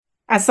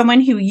As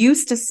someone who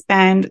used to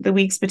spend the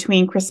weeks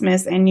between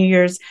Christmas and New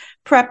Year's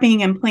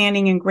prepping and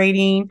planning and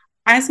grading,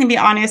 I'm just going to be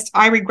honest,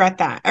 I regret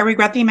that. I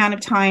regret the amount of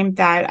time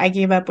that I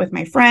gave up with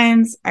my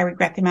friends. I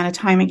regret the amount of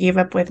time I gave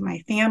up with my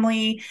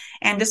family,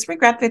 and just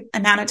regret the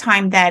amount of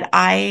time that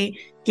I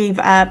gave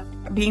up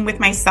being with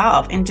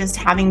myself and just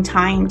having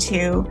time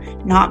to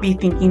not be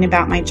thinking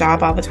about my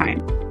job all the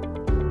time.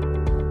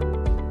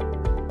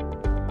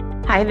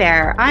 Hi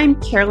there, I'm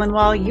Carolyn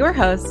Wall, your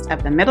host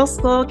of the Middle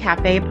School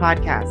Cafe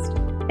podcast,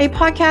 a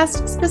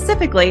podcast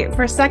specifically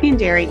for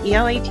secondary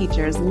ELA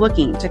teachers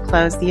looking to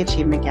close the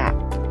achievement gap.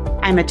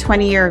 I'm a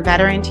 20-year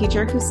veteran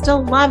teacher who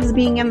still loves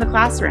being in the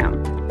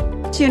classroom.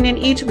 Tune in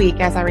each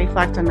week as I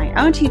reflect on my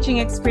own teaching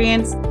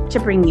experience to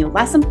bring you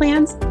lesson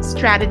plans,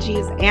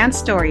 strategies, and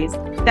stories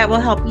that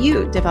will help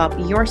you develop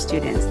your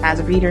students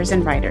as readers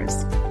and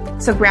writers.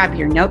 So grab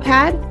your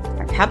notepad,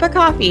 a cup of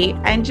coffee,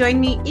 and join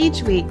me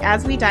each week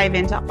as we dive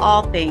into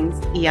all things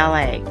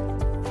ELA.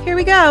 Here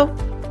we go.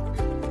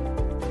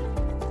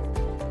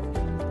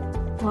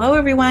 Hello,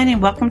 everyone,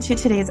 and welcome to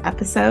today's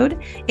episode.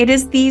 It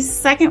is the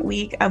second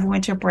week of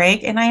winter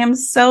break, and I am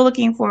so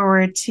looking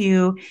forward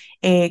to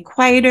a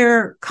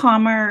quieter,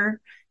 calmer,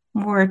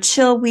 more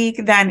chill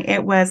week than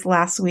it was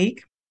last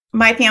week.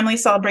 My family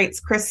celebrates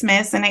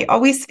Christmas, and I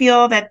always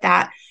feel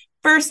that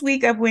first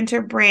week of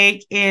winter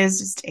break is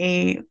just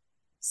a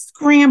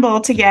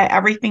scramble to get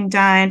everything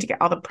done, to get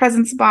all the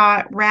presents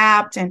bought,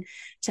 wrapped, and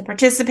to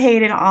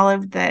participate in all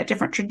of the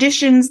different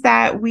traditions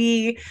that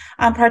we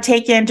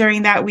partake in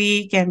during that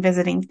week, and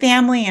visiting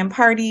family and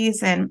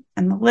parties, and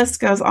the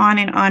list goes on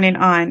and on and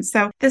on.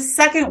 So the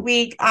second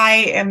week,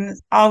 I am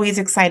always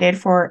excited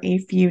for a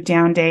few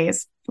down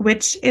days,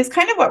 which is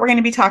kind of what we're going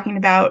to be talking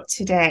about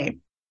today.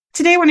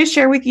 Today, I want to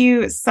share with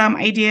you some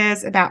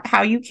ideas about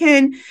how you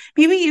can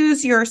maybe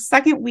use your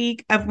second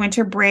week of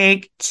winter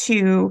break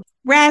to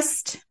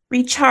rest,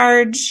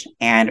 recharge,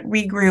 and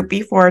regroup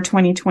before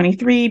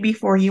 2023,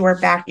 before you are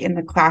back in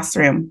the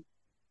classroom.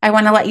 I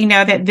want to let you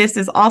know that this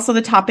is also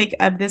the topic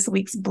of this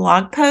week's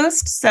blog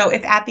post. So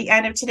if at the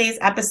end of today's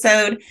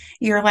episode,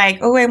 you're like,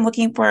 oh, I'm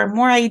looking for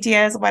more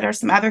ideas, what are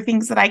some other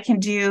things that I can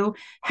do?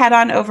 Head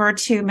on over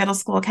to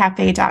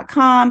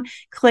middleschoolcafe.com,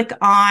 click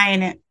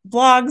on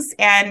blogs,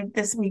 and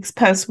this week's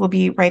post will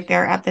be right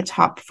there at the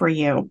top for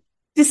you.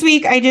 This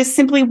week, I just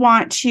simply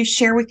want to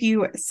share with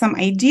you some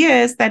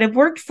ideas that have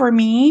worked for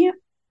me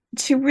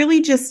to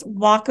really just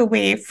walk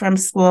away from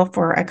school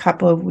for a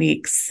couple of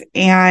weeks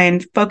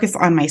and focus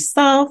on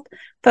myself,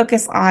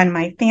 focus on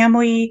my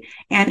family,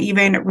 and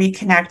even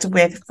reconnect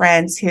with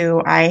friends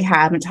who I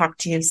haven't talked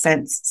to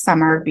since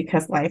summer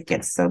because life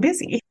gets so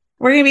busy.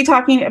 We're going to be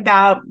talking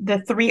about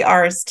the 3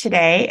 R's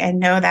today, and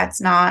no, that's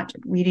not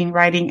reading,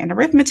 writing, and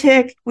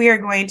arithmetic. We are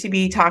going to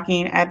be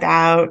talking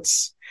about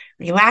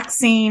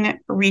relaxing,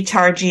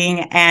 recharging,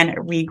 and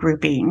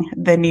regrouping,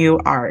 the new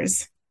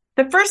R's.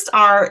 The first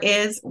R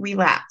is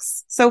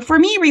relax. So for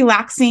me,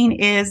 relaxing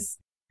is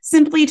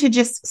simply to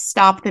just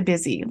stop the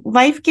busy.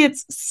 Life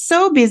gets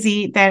so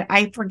busy that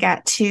I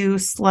forget to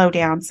slow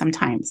down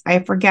sometimes. I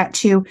forget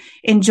to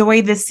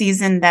enjoy the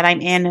season that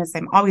I'm in, as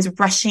I'm always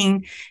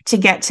rushing to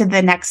get to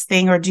the next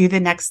thing or do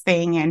the next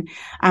thing.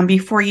 And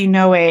before you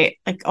know it,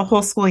 like a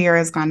whole school year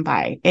has gone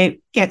by.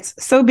 It gets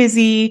so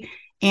busy,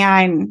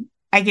 and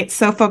I get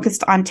so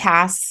focused on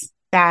tasks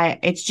that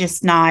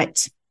it's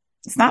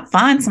not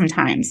fun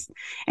sometimes.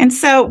 And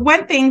so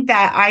one thing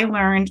that I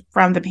learned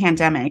from the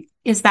pandemic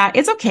is that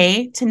it's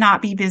okay to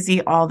not be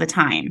busy all the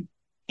time.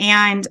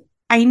 And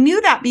I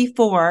knew that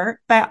before,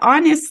 but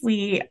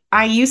honestly,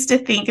 I used to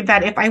think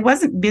that if I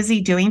wasn't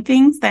busy doing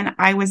things, then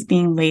I was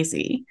being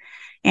lazy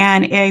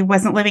and I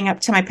wasn't living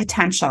up to my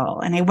potential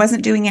and I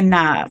wasn't doing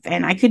enough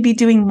and I could be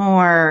doing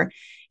more.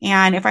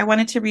 And if I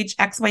wanted to reach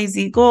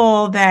XYZ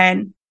goal,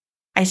 then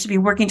I should be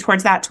working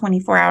towards that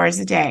 24 hours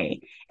a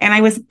day. And I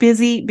was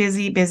busy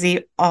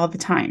all the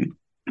time.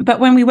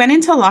 But when we went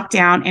into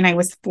lockdown and I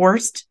was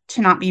forced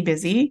to not be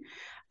busy,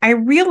 I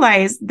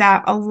realized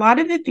that a lot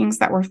of the things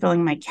that were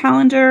filling my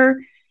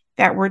calendar,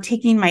 that were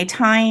taking my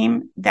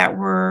time, that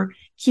were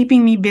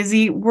keeping me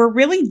busy, were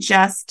really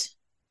just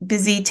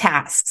busy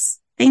tasks.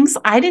 Things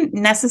I didn't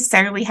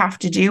necessarily have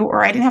to do,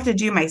 or I didn't have to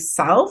do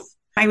myself.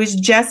 I was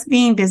just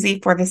being busy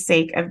for the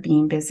sake of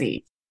being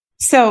busy.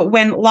 So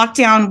when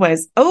lockdown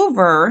was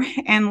over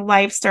and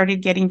life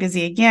started getting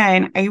busy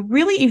again, I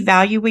really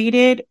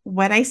evaluated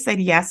what I said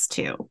yes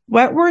to.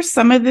 What were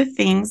some of the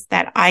things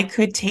that I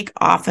could take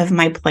off of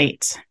my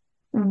plate?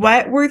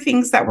 What were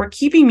things that were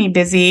keeping me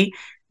busy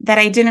that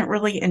I didn't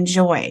really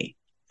enjoy?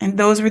 And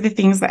those were the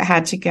things that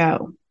had to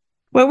go.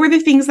 What were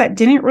the things that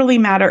didn't really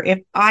matter if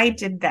I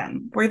did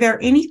them? Were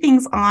there any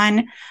things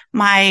on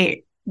my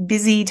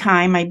busy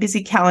time, my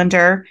busy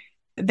calendar,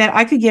 that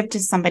I could give to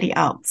somebody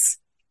else,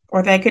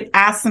 or that I could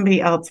ask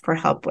somebody else for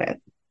help with?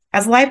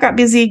 As life got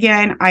busy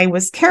again, I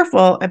was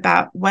careful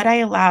about what I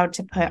allowed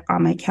to put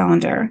on my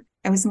calendar.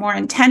 I was more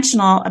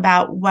intentional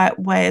about what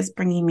was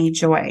bringing me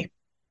joy.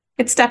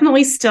 It's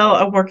definitely still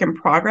a work in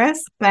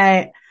progress,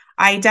 but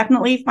I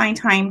definitely find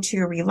time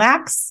to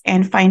relax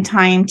and find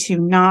time to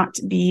not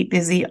be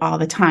busy all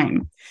the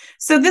time.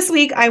 So this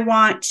week, I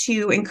want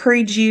to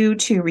encourage you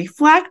to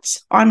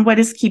reflect on what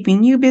is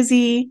keeping you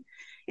busy.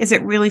 Is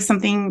it really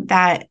something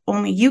that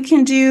only you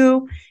can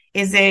do?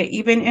 Is it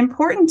even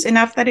important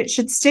enough that it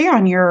should stay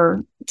on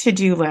your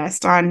to-do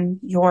list, on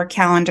your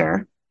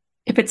calendar?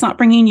 If it's not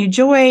bringing you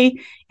joy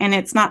and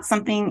it's not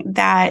something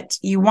that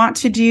you want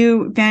to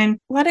do, then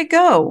let it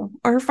go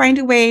or find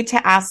a way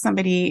to ask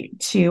somebody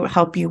to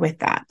help you with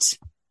that.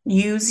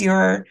 Use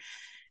your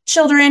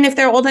children if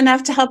they're old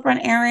enough to help run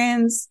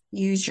errands.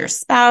 Use your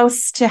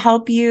spouse to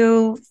help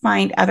you.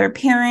 Find other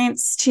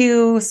parents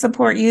to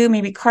support you,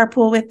 maybe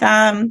carpool with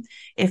them.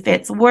 If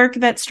it's work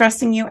that's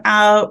stressing you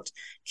out,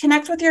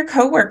 connect with your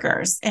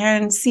coworkers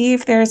and see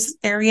if there's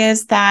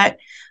areas that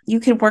you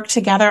could work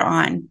together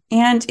on.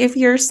 And if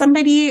you're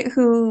somebody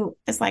who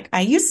is like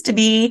I used to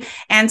be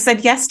and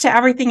said yes to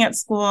everything at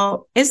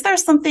school, is there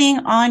something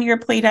on your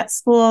plate at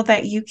school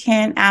that you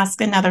can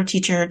ask another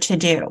teacher to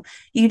do?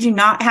 You do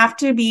not have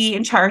to be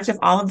in charge of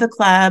all of the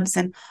clubs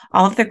and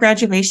all of the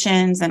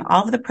graduations and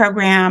all of the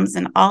programs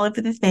and all of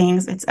the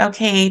things. It's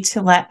okay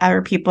to let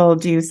other people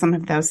do some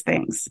of those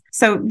things.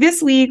 So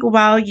this week,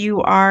 while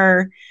you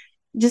are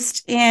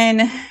just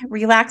in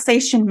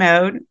relaxation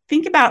mode,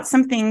 think about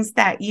some things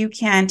that you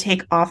can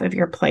take off of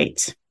your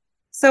plate.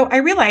 So I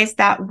realized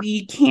that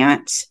we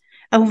can't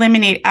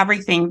eliminate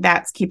everything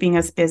that's keeping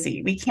us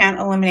busy. We can't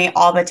eliminate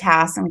all the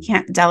tasks and we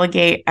can't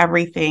delegate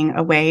everything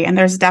away. And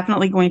there's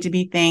definitely going to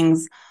be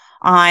things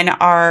on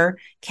our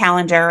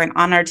calendar and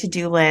on our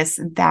to-do list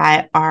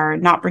that are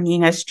not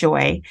bringing us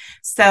joy.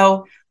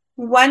 So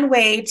one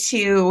way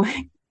to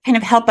kind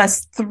of help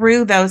us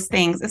through those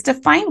things is to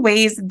find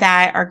ways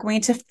that are going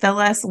to fill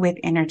us with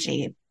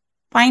energy.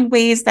 Find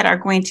ways that are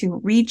going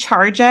to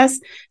recharge us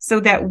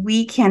so that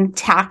we can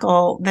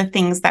tackle the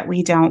things that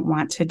we don't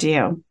want to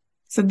do.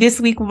 So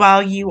this week,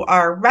 while you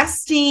are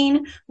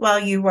resting, while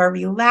you are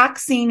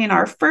relaxing in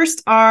our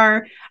first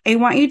R, I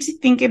want you to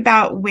think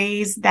about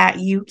ways that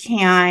you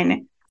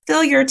can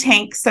fill your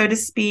tank, so to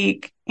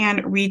speak,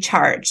 and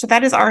recharge. So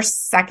that is our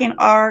second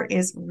R,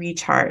 is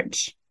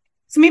recharge.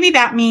 So maybe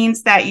that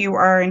means that you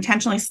are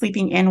intentionally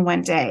sleeping in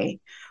one day,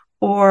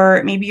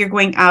 or maybe you're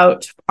going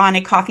out on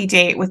a coffee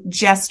date with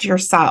just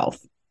yourself.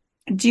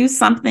 Do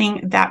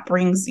something that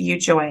brings you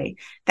joy.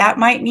 That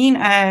might mean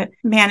a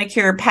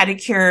manicure,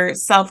 pedicure,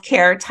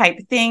 self-care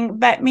type thing,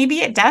 but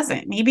maybe it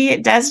doesn't. Maybe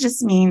it does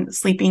just mean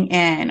sleeping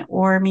in,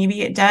 or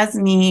maybe it does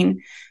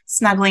mean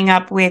snuggling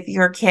up with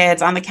your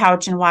kids on the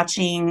couch and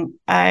watching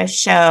a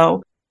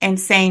show and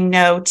saying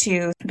no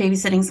to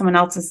babysitting someone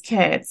else's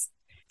kids.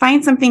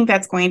 Find something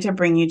that's going to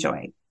bring you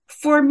joy.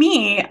 For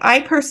me, I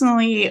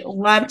personally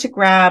love to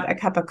grab a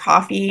cup of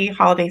coffee,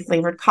 holiday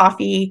flavored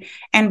coffee,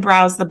 and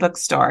browse the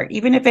bookstore.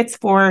 Even if it's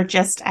for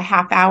just a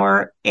half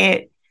hour,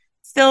 it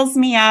fills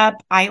me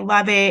up. I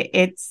love it.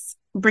 It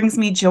brings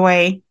me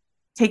joy,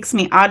 takes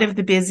me out of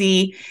the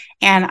busy,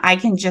 and I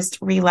can just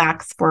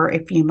relax for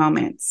a few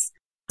moments.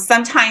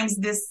 Sometimes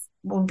this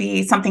will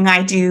be something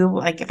I do,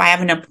 like if I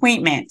have an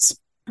appointment.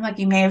 Like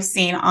you may have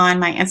seen on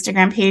my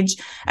Instagram page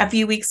a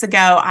few weeks ago,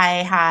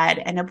 I had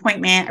an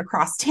appointment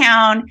across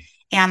town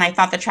and I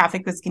thought the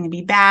traffic was going to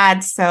be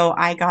bad. So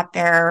I got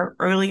there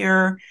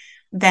earlier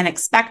than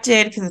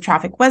expected because the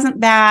traffic wasn't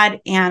bad.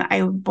 And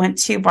I went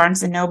to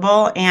Barnes and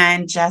Noble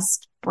and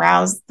just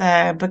browsed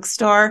the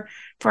bookstore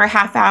for a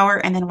half hour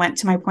and then went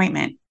to my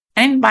appointment.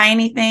 I didn't buy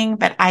anything,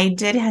 but I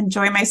did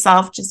enjoy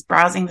myself just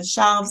browsing the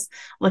shelves,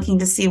 looking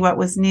to see what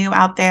was new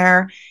out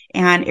there.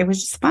 And it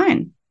was just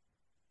fun.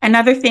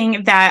 Another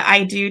thing that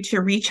I do to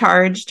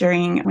recharge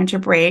during winter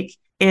break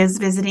is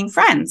visiting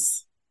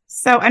friends.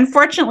 So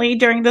unfortunately,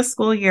 during the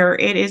school year,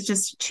 it is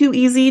just too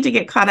easy to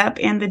get caught up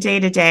in the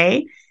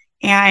day-to-day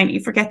and you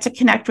forget to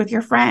connect with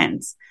your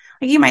friends.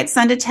 Like you might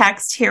send a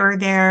text here or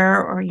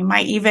there, or you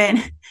might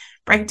even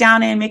break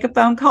down and make a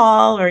phone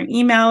call or an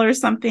email or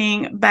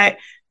something, but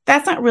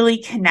that's not really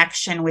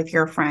connection with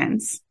your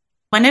friends.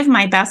 One of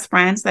my best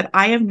friends that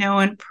I have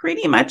known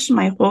pretty much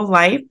my whole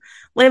life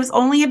lives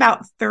only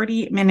about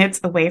 30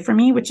 minutes away from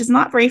me, which is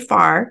not very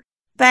far,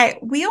 but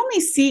we only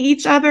see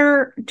each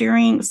other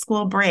during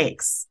school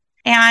breaks.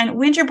 And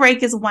winter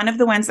break is one of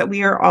the ones that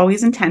we are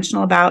always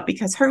intentional about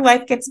because her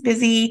life gets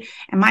busy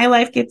and my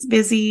life gets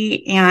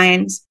busy,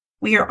 and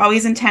we are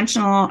always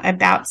intentional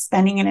about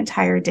spending an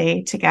entire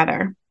day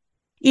together.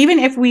 Even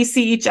if we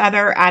see each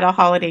other at a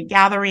holiday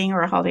gathering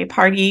or a holiday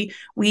party,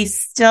 we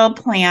still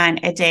plan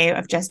a day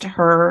of just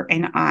her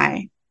and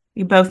I.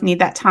 We both need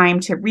that time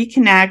to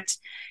reconnect.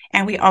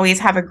 And we always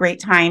have a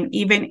great time,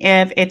 even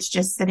if it's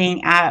just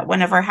sitting at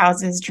one of our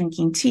houses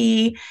drinking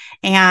tea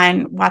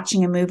and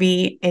watching a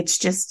movie. It's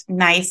just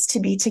nice to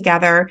be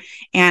together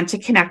and to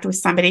connect with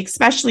somebody,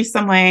 especially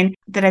someone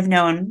that I've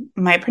known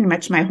pretty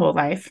much my whole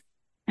life.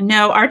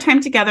 No, our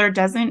time together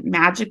doesn't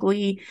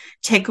magically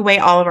take away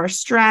all of our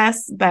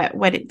stress, but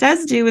what it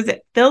does do is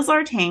it fills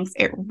our tanks,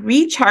 it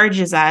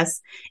recharges us,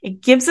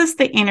 it gives us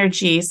the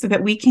energy so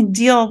that we can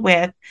deal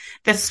with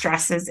the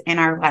stresses in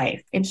our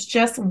life. It's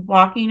just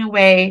walking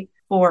away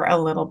for a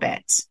little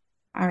bit.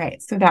 All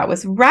right, so that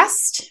was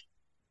rest,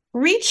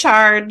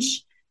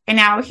 recharge, and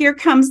now here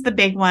comes the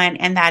big one,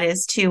 and that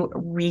is to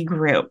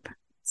regroup.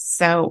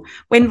 So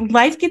when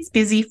life gets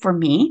busy for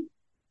me,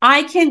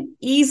 I can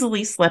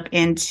easily slip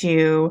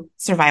into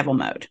survival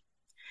mode.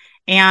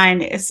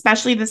 And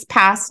especially this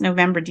past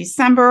November,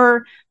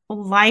 December,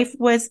 life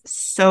was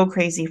so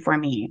crazy for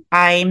me.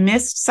 I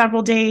missed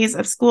several days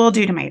of school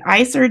due to my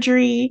eye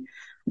surgery.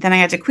 Then I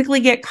had to quickly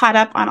get caught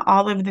up on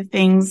all of the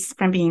things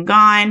from being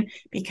gone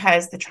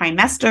because the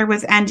trimester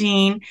was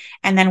ending.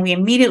 And then we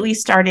immediately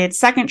started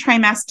second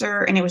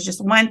trimester, and it was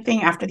just one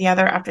thing after the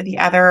other after the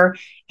other.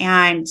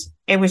 And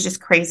it was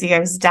just crazy. I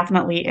was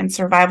definitely in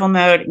survival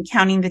mode and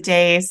counting the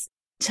days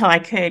till I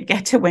could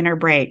get to winter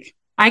break.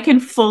 I can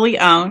fully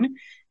own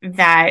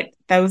that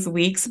those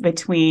weeks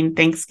between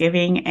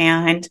Thanksgiving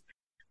and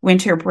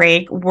winter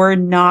break were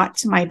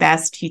not my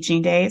best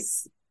teaching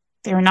days.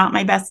 They were not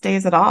my best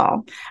days at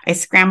all. I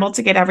scrambled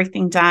to get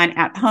everything done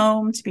at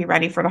home to be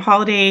ready for the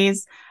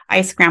holidays.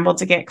 I scrambled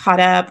to get caught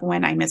up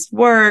when I missed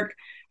work.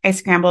 I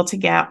scrambled to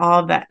get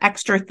all the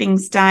extra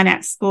things done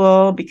at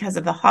school because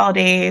of the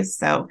holidays.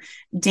 So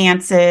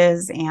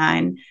dances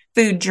and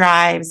food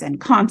drives and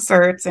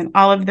concerts and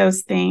all of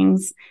those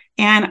things.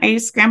 And I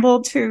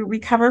scrambled to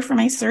recover from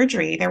my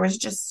surgery. There was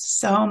just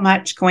so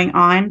much going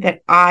on that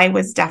I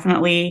was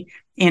definitely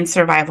in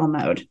survival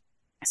mode.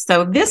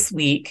 So this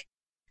week,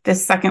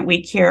 this second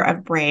week here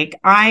of break,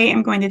 I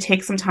am going to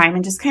take some time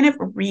and just kind of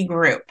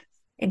regroup.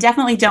 I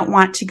definitely don't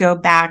want to go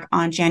back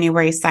on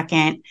January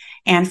 2nd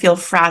and feel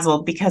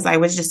frazzled because I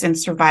was just in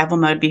survival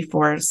mode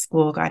before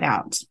school got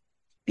out.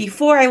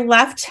 Before I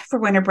left for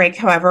winter break,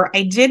 however,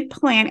 I did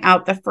plan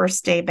out the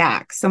first day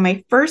back. So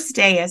my first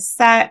day is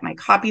set. My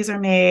copies are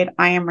made.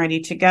 I am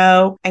ready to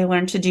go. I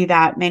learned to do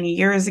that many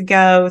years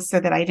ago so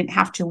that I didn't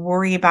have to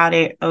worry about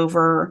it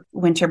over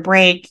winter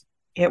break.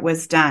 It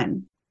was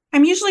done.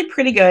 I'm usually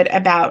pretty good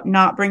about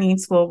not bringing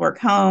schoolwork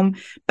home,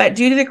 but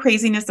due to the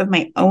craziness of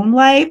my own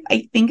life,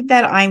 I think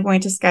that I'm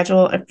going to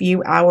schedule a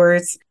few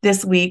hours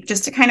this week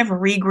just to kind of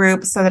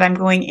regroup so that I'm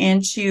going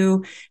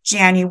into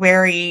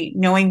January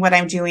knowing what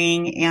I'm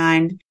doing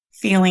and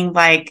feeling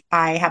like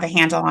I have a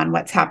handle on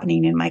what's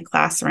happening in my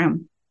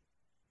classroom.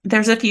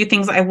 There's a few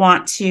things I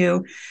want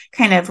to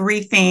kind of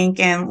rethink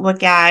and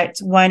look at.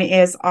 One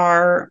is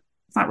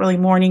it's not really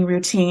morning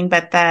routine,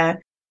 but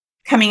the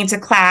coming into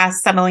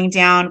class, settling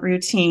down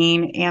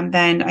routine. And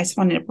then I just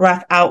wanted a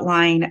rough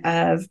outline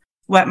of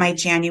what my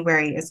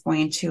January is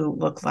going to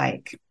look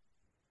like.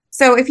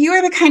 So if you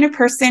are the kind of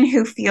person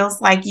who feels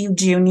like you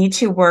do need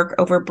to work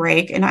over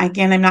break, and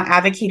again, I'm not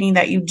advocating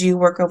that you do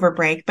work over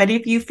break, but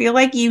if you feel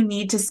like you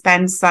need to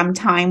spend some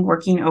time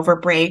working over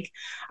break,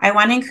 I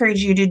want to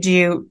encourage you to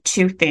do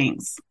two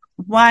things.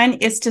 One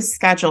is to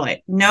schedule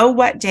it. Know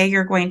what day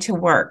you're going to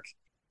work.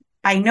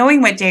 By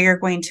knowing what day you're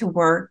going to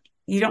work,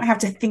 you don't have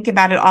to think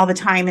about it all the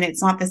time, and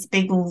it's not this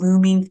big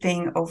looming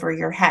thing over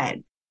your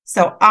head.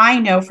 So I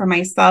know for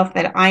myself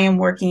that I am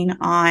working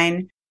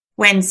on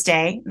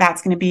Wednesday.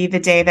 That's going to be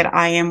the day that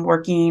I am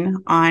working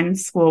on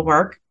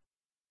schoolwork.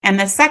 And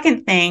the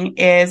second thing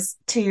is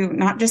to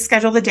not just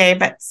schedule the day,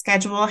 but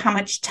schedule how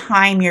much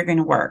time you're going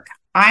to work.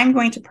 I'm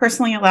going to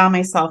personally allow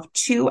myself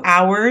 2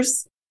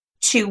 hours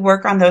to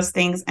work on those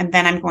things, and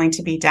then I'm going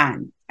to be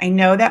done. I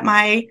know that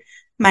my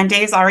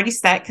Monday is already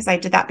set because I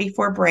did that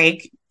before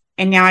break.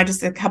 And now I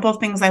just a couple of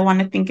things I want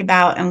to think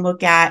about and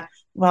look at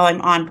while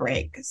I'm on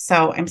break.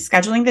 So I'm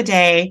scheduling the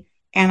day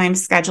and I'm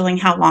scheduling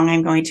how long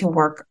I'm going to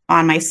work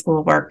on my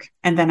schoolwork,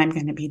 and then I'm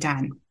going to be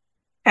done.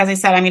 As I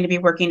said, I'm going to be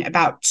working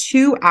about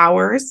 2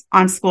 hours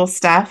on school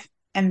stuff,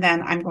 and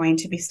then I'm going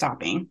to be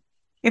stopping.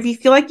 If you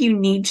feel like you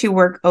need to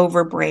work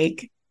over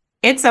break,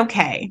 it's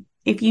okay.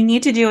 If you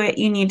need to do it,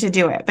 you need to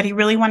do it. But I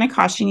really want to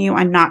caution you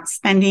on not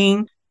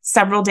spending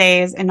several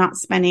days and not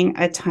spending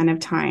a ton of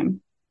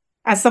time.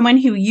 As someone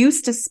who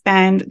used to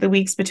spend the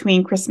weeks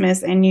between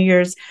Christmas and New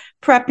Year's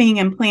prepping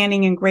and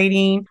planning and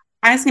grading,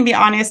 I'm just going to be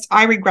honest,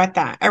 I regret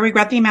that. I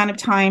regret the amount of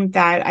time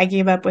that I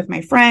gave up with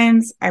my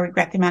friends. I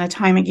regret the amount of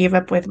time I gave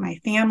up with my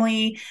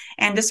family,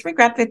 and just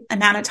regret the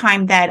amount of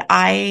time that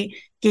I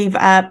gave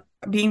up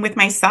being with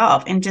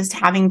myself and just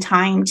having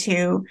time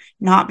to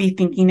not be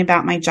thinking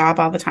about my job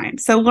all the time.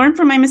 So learn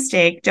from my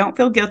mistake. Don't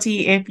feel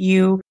guilty if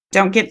you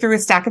don't get through a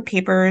stack of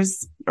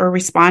papers or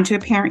respond to a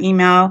parent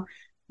email.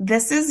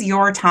 This is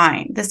your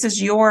time. This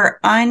is your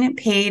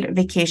unpaid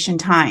vacation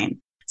time.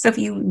 So if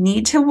you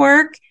need to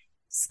work,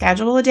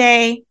 schedule a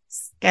day,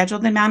 schedule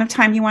the amount of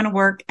time you want to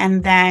work,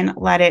 and then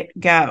let it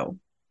go.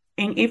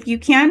 And if you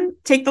can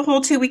take the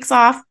whole 2 weeks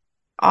off,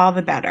 all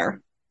the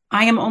better.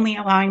 I am only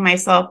allowing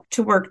myself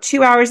to work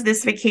 2 hours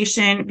this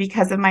vacation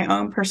because of my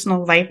own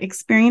personal life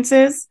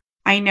experiences.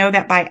 I know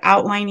that by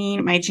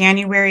outlining my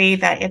January,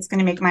 that it's going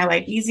to make my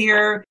life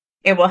easier.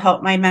 It will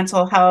help my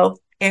mental health.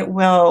 It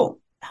will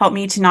help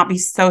me to not be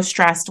so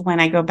stressed when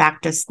I go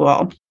back to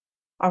school.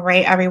 All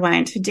right,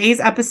 everyone. Today's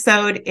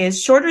episode is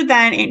shorter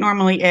than it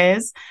normally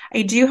is.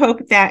 I do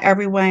hope that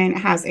everyone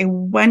has a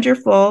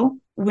wonderful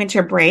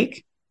winter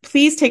break.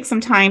 Please take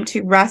some time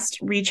to rest,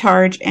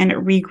 recharge, and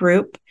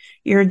regroup.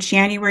 Your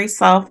January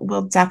self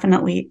will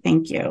definitely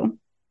thank you.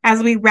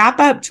 As we wrap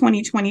up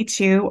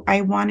 2022,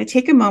 I want to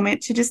take a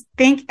moment to just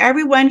thank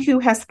everyone who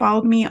has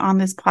followed me on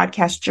this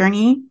podcast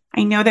journey.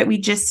 I know that we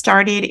just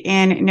started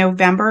in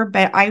November,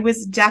 but I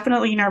was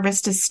definitely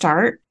nervous to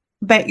start.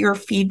 But your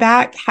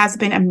feedback has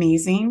been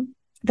amazing.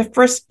 The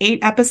first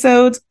 8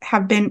 episodes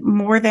have been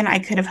more than I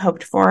could have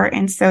hoped for.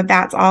 And so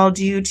that's all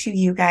due to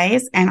you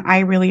guys. And I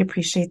really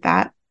appreciate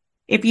that.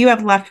 If you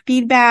have left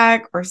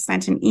feedback or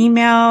sent an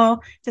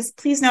email, just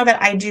please know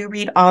that I do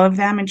read all of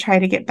them and try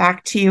to get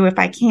back to you if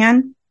I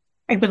can.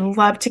 I would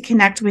love to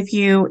connect with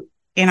you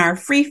in our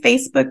free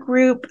Facebook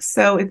group.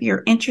 So if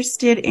you're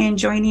interested in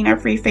joining our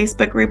free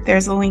Facebook group,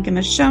 there's a link in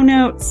the show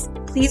notes.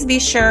 Please be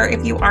sure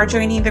if you are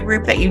joining the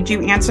group that you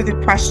do answer the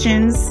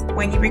questions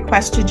when you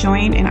request to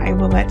join, and I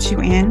will let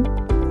you in.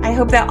 I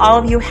hope that all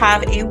of you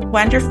have a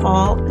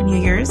wonderful New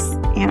Year's,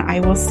 and I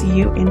will see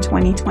you in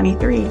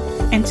 2023.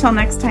 Until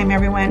next time,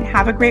 everyone,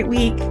 have a great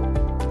week.